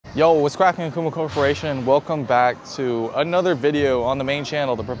Yo, what's crackin', Kuma Corporation? Welcome back to another video on the main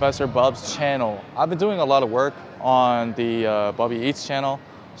channel, the Professor Bubs channel. I've been doing a lot of work on the Bubby Eats channel,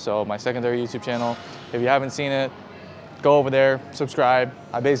 so my secondary YouTube channel. If you haven't seen it, go over there, subscribe.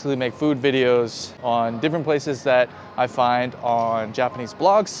 I basically make food videos on different places that I find on Japanese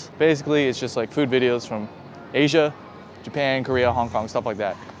blogs. Basically, it's just like food videos from Asia, Japan, Korea, Hong Kong, stuff like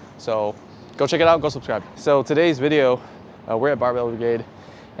that. So go check it out, go subscribe. So today's video, we're at Barbell Brigade,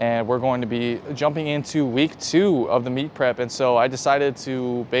 and we're going to be jumping into week 2 of the meet prep. And so I decided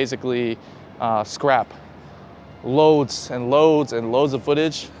to basically scrap loads and loads and loads of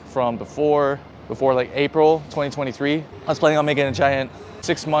footage from before like April 2023. I was planning on making a giant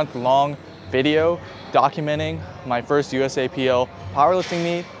 6-month long video documenting my first USAPL powerlifting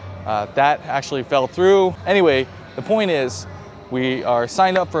meet. That actually fell through. Anyway, the point is we are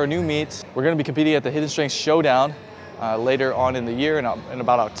signed up for a new meet. We're gonna be competing at the Hidden Strength Showdown later on in the year in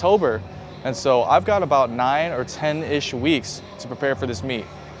about October. And so I've got about 9 or 10-ish weeks to prepare for this meet.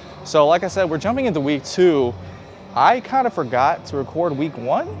 So like I said, we're jumping into week 2. I kind of forgot to record week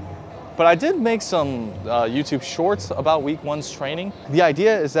 1, but I did make some YouTube shorts about week 1's training. The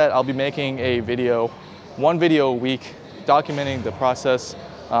idea is that I'll be making a video, 1 video a week, documenting the process.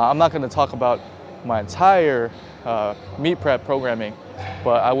 I'm not gonna talk about my entire meet prep programming,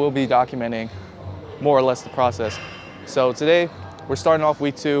 but I will be documenting more or less the process. So today, we're starting off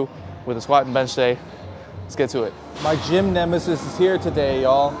week 2 with a squat and bench day. Let's get to it. My gym nemesis is here today,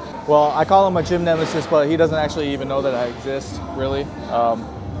 y'all. Well, I call him a gym nemesis, but he doesn't actually even know that I exist, really.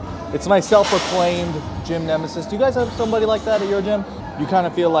 It's my self-proclaimed gym nemesis. Do you guys have somebody like that at your gym? You kind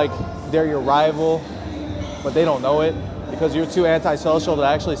of feel like they're your rival, but they don't know it because you're too antisocial to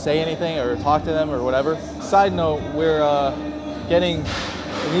actually say anything or talk to them or whatever. Side note, we're getting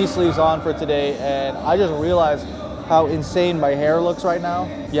the knee sleeves on for today, and I just realized how insane my hair looks right now.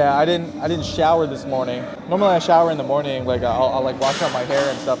 Yeah, I didn't shower this morning. Normally I shower in the morning, like I'll like wash out my hair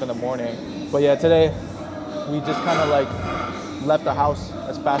and stuff in the morning. But yeah, today we just kind of like left the house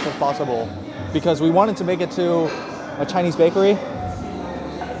as fast as possible because we wanted to make it to a Chinese bakery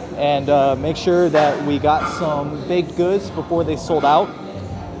and make sure that we got some baked goods before they sold out.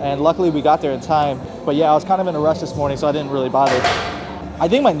 And luckily we got there in time. But yeah, I was kind of in a rush this morning, so I didn't really bother. I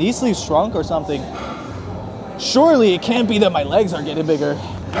think my knee sleeves shrunk or something. Surely it can't be that my legs are getting bigger.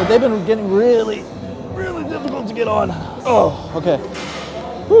 But they've been getting really, really difficult to get on. Oh, okay.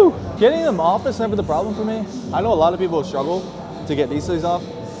 Whew. Getting them off is never the problem for me. I know a lot of people struggle to get knee sleeves off,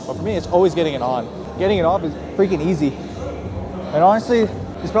 but for me, it's always getting it on. Getting it off is freaking easy. And honestly,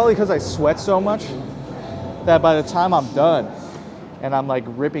 it's probably because I sweat so much that by the time I'm done and I'm like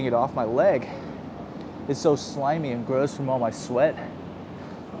ripping it off my leg, it's so slimy and gross from all my sweat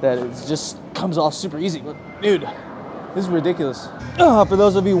that it just comes off super easy. But dude, this is ridiculous. For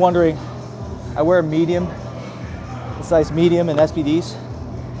those of you wondering, I wear a medium, a size medium in SPDs.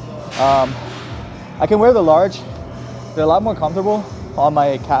 I can wear the large. They're a lot more comfortable on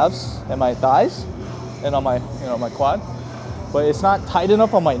my calves and my thighs and on my, my quad. But it's not tight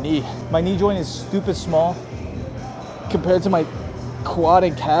enough on my knee. My knee joint is stupid small compared to my quad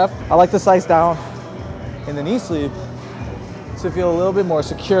and calf. I like to size down in the knee sleeve to feel a little bit more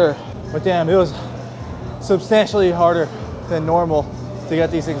secure. But damn, it was substantially harder than normal to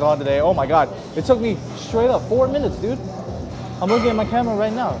get these things on today. Oh my God, it took me straight up 4 minutes, dude. I'm looking at my camera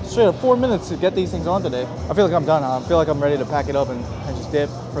right now. Straight up 4 minutes to get these things on today. I feel like I'm done. I feel like I'm ready to pack it up and just dip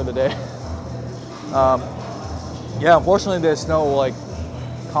for the day. Yeah, unfortunately there's no like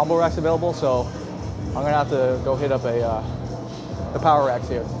combo racks available, so I'm gonna have to go hit up the power racks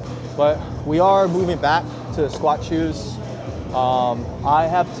here. But we are moving back to squat shoes. I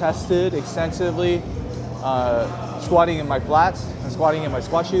have tested extensively squatting in my flats and squatting in my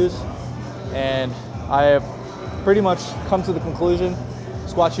squat shoes, and I have pretty much come to the conclusion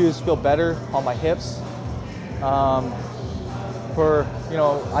squat shoes feel better on my hips for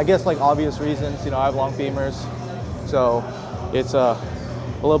I guess like obvious reasons. I have long femurs, so it's a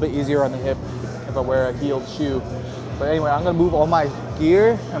little bit easier on the hip if I wear a heeled shoe. But anyway, I'm gonna move all my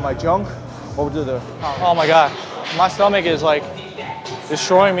gear and my junk over to the oh my God, my stomach is like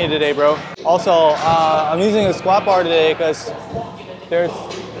destroying me today, bro. Also, I'm using a squat bar today because there's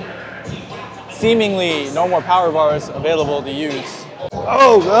seemingly no more power bars available to use.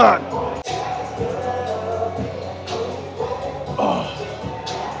 Oh God. Oh.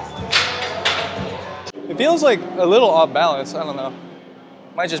 It feels like a little off balance, I don't know.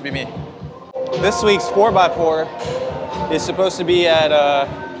 Might just be me. This week's 4x4 is supposed to be at, I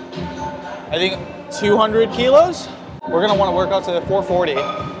think 200 kilos. We're gonna wanna work out to 440.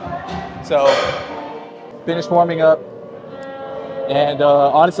 So, finished warming up And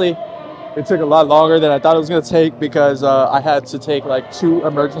honestly, it took a lot longer than I thought it was gonna take because I had to take like 2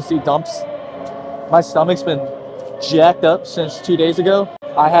 emergency dumps. My stomach's been jacked up since 2 days ago.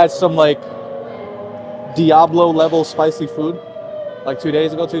 I had some like Diablo level spicy food like 2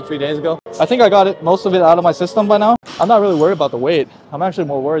 days ago, 3 days ago. I think I got most of it out of my system by now. I'm not really worried about the weight. I'm actually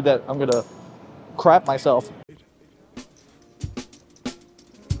more worried that I'm gonna crap myself.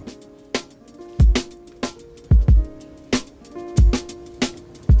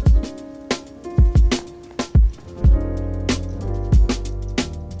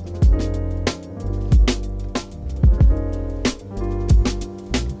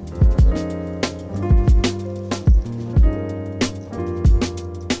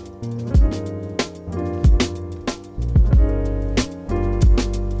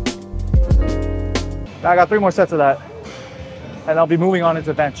 I got 3 more sets of that, and I'll be moving on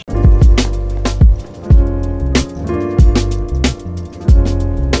into bench.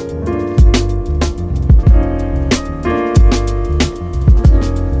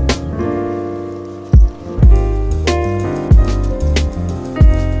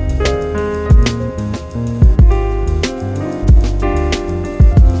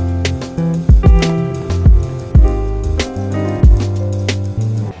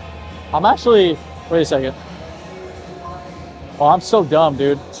 I'm actually, wait a second. Oh, I'm so dumb,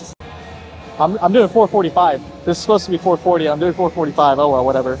 dude. I'm doing 445. This is supposed to be 440. I'm doing 445. Oh well,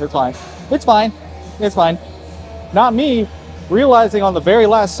 whatever. It's fine. It's fine. It's fine. Not me realizing on the very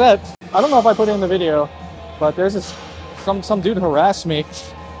last set. I don't know if I put it in the video, but there's this some dude harassed me,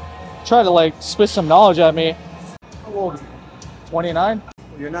 tried to like spit some knowledge at me. How old are you? 29.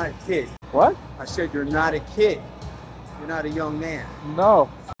 You're not a kid. What? I said you're not a kid. You're not a young man. No.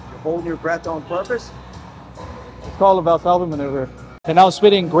 You're holding your breath on purpose. It's called a Valsalva maneuver. And now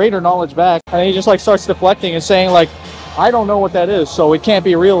spitting greater knowledge back, and he just like starts deflecting and saying like, I don't know what that is, so it can't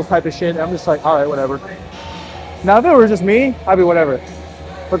be real type of shit. And I'm just like, all right, whatever. Now if it were just me, I'd be whatever.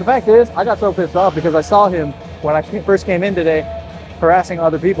 But the fact is, I got so pissed off because I saw him when I first came in today, harassing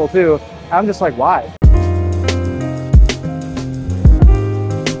other people too. I'm just like, why?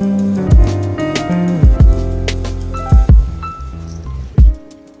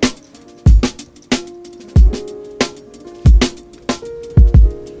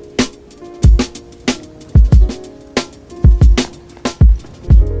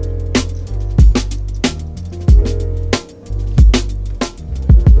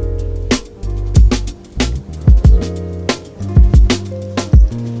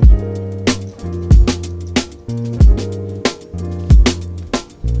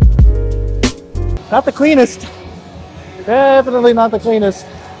 Not the cleanest. Definitely not the cleanest.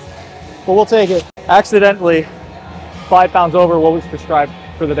 But we'll take it. Accidentally 5 pounds over what was prescribed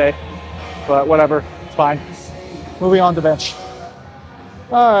for the day. But whatever, it's fine. Moving on to bench.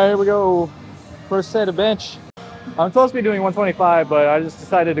 All right, here we go. First set of bench. I'm supposed to be doing 125, but I just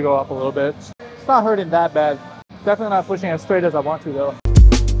decided to go up a little bit. It's not hurting that bad. Definitely not pushing as straight as I want to though.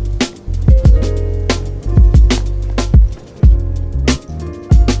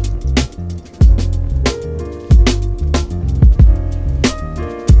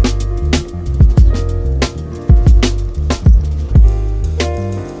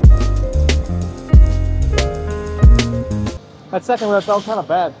 That second rep felt kind of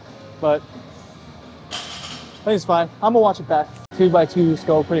bad, but I think it's fine. I'm gonna watch it back. 2x2s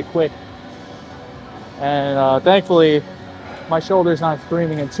go pretty quick. And thankfully, my shoulder's not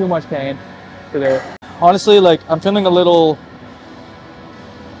screaming in too much pain today. Honestly, like I'm feeling a little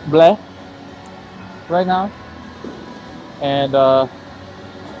bleh right now. And I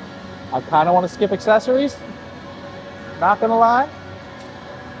kind of want to skip accessories. Not gonna lie.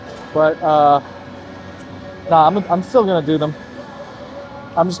 But nah, I'm still gonna do them.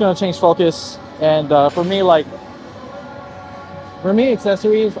 I'm just gonna change focus, and for me,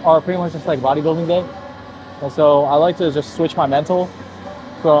 accessories are pretty much just like bodybuilding day, and so I like to just switch my mental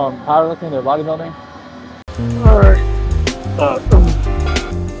from powerlifting to bodybuilding. All right.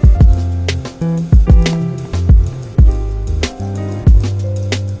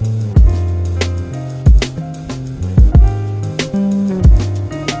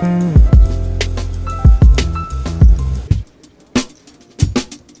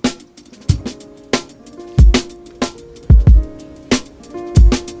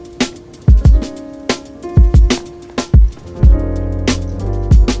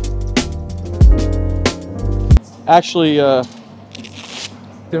 Actually didn't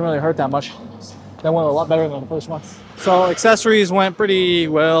really hurt that much. That went a lot better than the first one. So accessories went pretty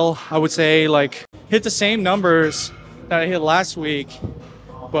well. I would say like hit the same numbers that I hit last week,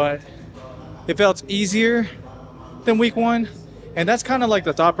 but it felt easier than week 1. And that's kind of like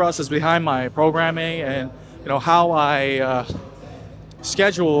the thought process behind my programming and, you know, how I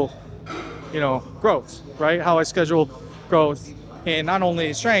schedule, you know, growth, right? How I schedule growth in not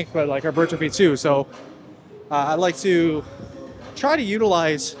only strength, but like hypertrophy too. So I like to try to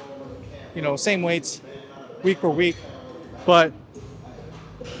utilize, you know, same weights week for week, but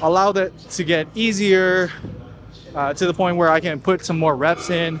allow that to get easier to the point where I can put some more reps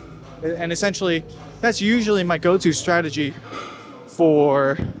in. And essentially, that's usually my go-to strategy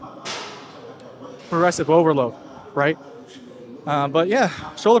for progressive overload, right? But yeah,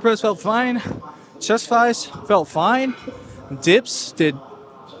 shoulder press felt fine. Chest flies felt fine. Dips didn't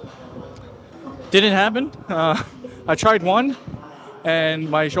happen. I tried one, and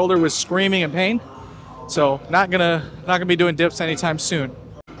my shoulder was screaming in pain. So not gonna be doing dips anytime soon.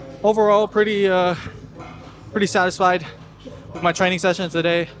 Overall, pretty satisfied with my training session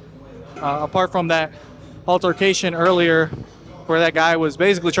today. Apart from that altercation earlier, where that guy was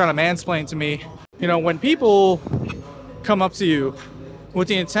basically trying to mansplain to me. You know, when people come up to you with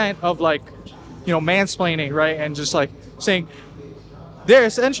the intent of like, you know, mansplaining, right, and just like saying,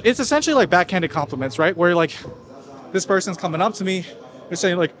 it's essentially like backhanded compliments, right? Where like this person's coming up to me, they're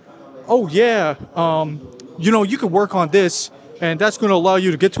saying like, oh yeah, you know, you could work on this, and that's going to allow you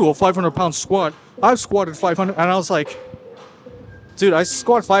to get to a 500-pound squat. I've squatted 500, and I was like, dude, I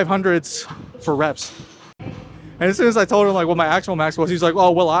squat 500s for reps. And as soon as I told him like what my actual max was, he's like, oh,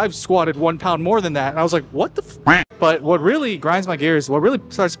 well, I've squatted 1 pound more than that. And I was like, what the f? But what really grinds my gears, what really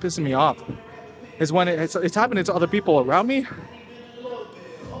starts pissing me off, is when it's happening to other people around me.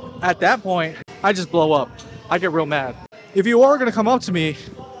 At that point, I just blow up. I get real mad. If you are gonna come up to me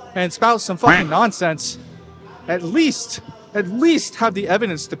and spout some fucking nonsense, at least have the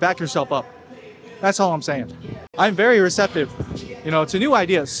evidence to back yourself up. That's all I'm saying. I'm very receptive, you know, to new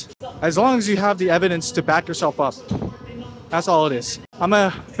ideas, as long as you have the evidence to back yourself up. That's all it is. I'm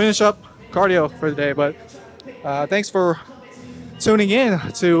gonna finish up cardio for the day, but thanks for tuning in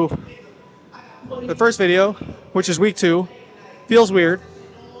to the first video, which is week 2. Feels weird,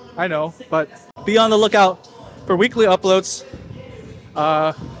 I know, but be on the lookout for weekly uploads.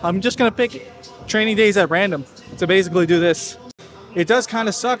 I'm just gonna pick training days at random to basically do this. It does kind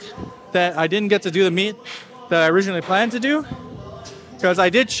of suck that I didn't get to do the meet that I originally planned to do, because I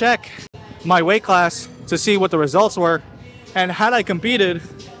did check my weight class to see what the results were, and had I competed,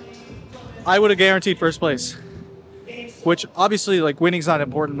 I would have guaranteed first place. Which obviously, like, winning's not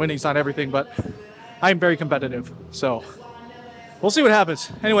important, winning's not everything, but I'm very competitive, so we'll see what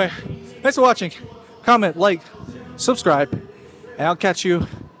happens. Anyway, thanks for watching. Comment, like, subscribe, and I'll catch you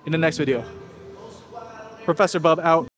in the next video. Professor Bub out.